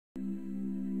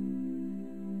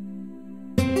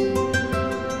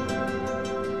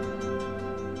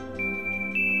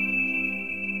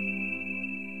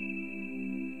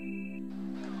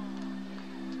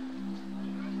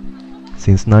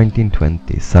Since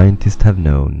 1920, scientists have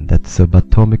known that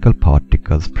subatomical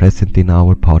particles present in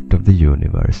our part of the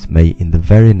universe may in the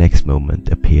very next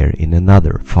moment appear in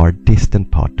another, far distant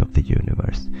part of the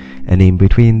universe, and in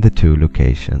between the two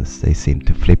locations they seem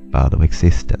to flip out of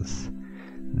existence.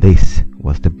 This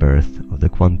was the birth of the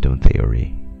quantum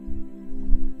theory.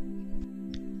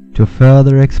 To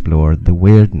further explore the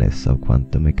weirdness of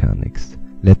quantum mechanics,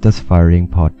 let us firing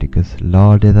particles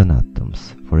larger than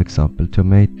atoms, for example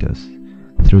tomatoes,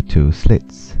 through two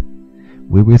slits.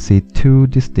 We will see two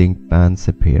distinct bands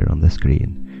appear on the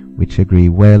screen, which agree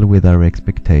well with our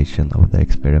expectation of the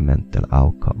experimental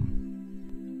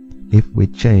outcome. If we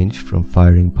change from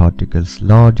firing particles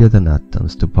larger than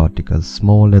atoms to particles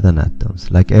smaller than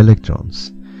atoms, like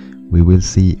electrons, we will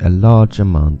see a large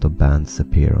amount of bands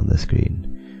appear on the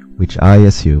screen, which I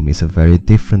assume is a very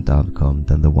different outcome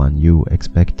than the one you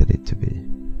expected it to be.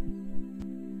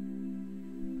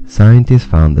 Scientists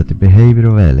found that the behavior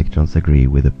of electrons agree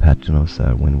with the pattern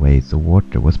observed when waves of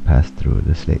water was passed through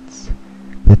the slits.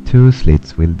 The two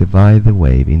slits will divide the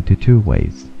wave into two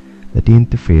waves that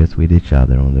interferes with each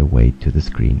other on their way to the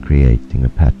screen, creating a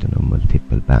pattern of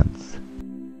multiple bands.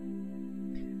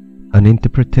 An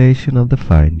interpretation of the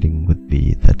finding would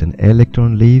be that an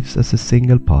electron leaves as a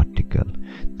single particle,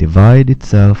 divide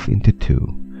itself into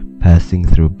two, passing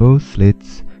through both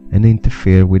slits and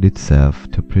interfere with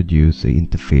itself to produce an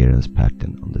interference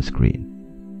pattern on the screen.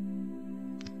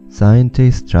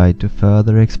 Scientists tried to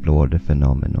further explore the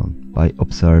phenomenon by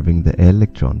observing the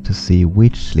electron to see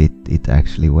which slit it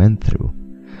actually went through,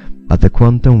 but the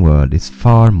quantum world is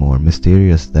far more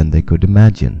mysterious than they could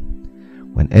imagine.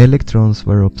 When electrons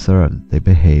were observed, they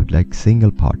behaved like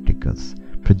single particles,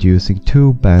 producing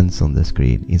two bands on the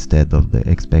screen instead of the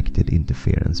expected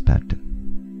interference pattern.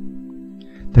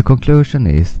 The conclusion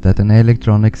is that an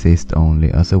electron exists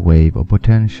only as a wave of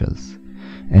potentials,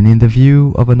 and in the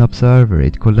view of an observer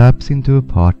it collapses into a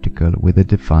particle with a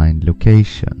defined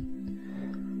location.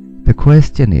 The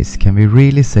question is, can we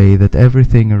really say that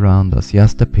everything around us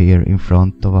just appears in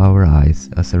front of our eyes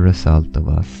as a result of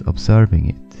us observing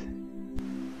it?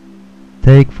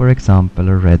 Take for example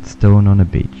a red stone on a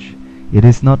beach. It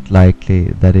is not likely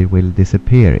that it will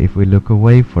disappear if we look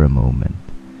away for a moment,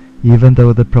 even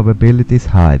though the probability is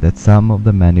high that some of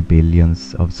the many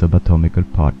billions of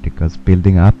subatomical particles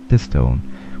building up the stone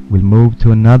will move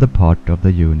to another part of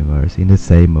the universe in the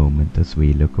same moment as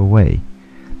we look away.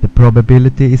 The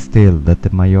probability is still that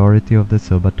the majority of the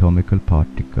subatomical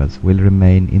particles will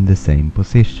remain in the same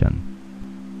position.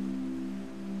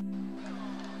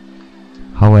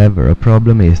 However, a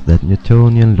problem is that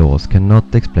Newtonian laws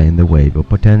cannot explain the wave of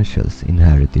potentials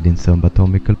inherited in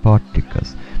subatomical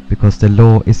particles, because the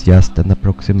law is just an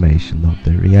approximation of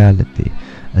the reality,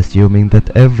 assuming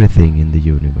that everything in the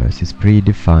universe is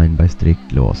predefined by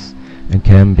strict laws and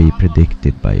can be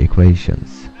predicted by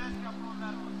equations.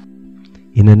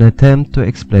 In an attempt to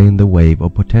explain the wave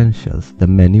of potentials, the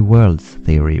many worlds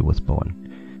theory was born,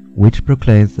 which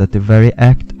proclaims that the very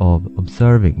act of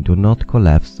observing do not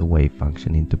collapse the wave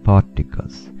function into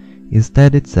particles.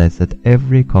 Instead, it says that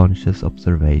every conscious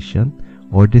observation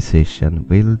or decision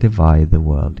will divide the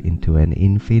world into an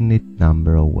infinite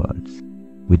number of worlds,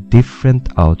 with different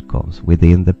outcomes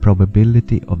within the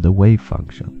probability of the wave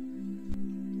function.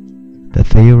 The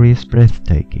theory is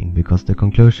breathtaking because the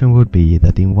conclusion would be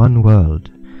that in one world,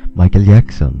 Michael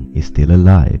Jackson is still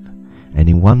alive, and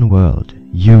in one world,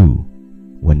 you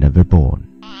were never born.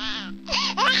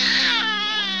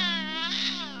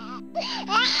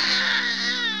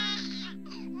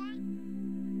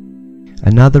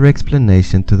 Another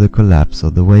explanation to the collapse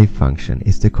of the wave function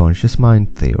is the conscious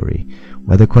mind theory,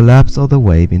 where the collapse of the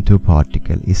wave into a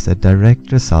particle is a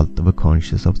direct result of a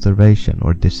conscious observation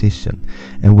or decision,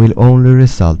 and will only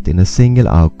result in a single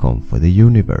outcome for the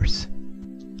universe.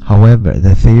 However,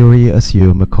 the theory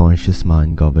assumes a conscious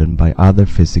mind governed by other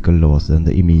physical laws than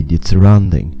the immediate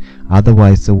surrounding.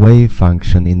 Otherwise, the wave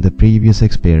function in the previous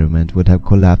experiment would have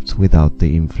collapsed without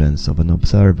the influence of an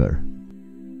observer.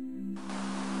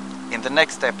 In the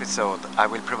next episode, I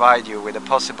will provide you with a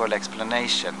possible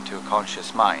explanation to a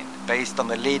conscious mind based on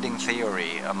the leading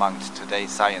theory amongst today's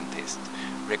scientists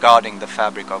regarding the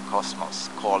fabric of cosmos,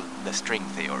 called the string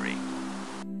theory.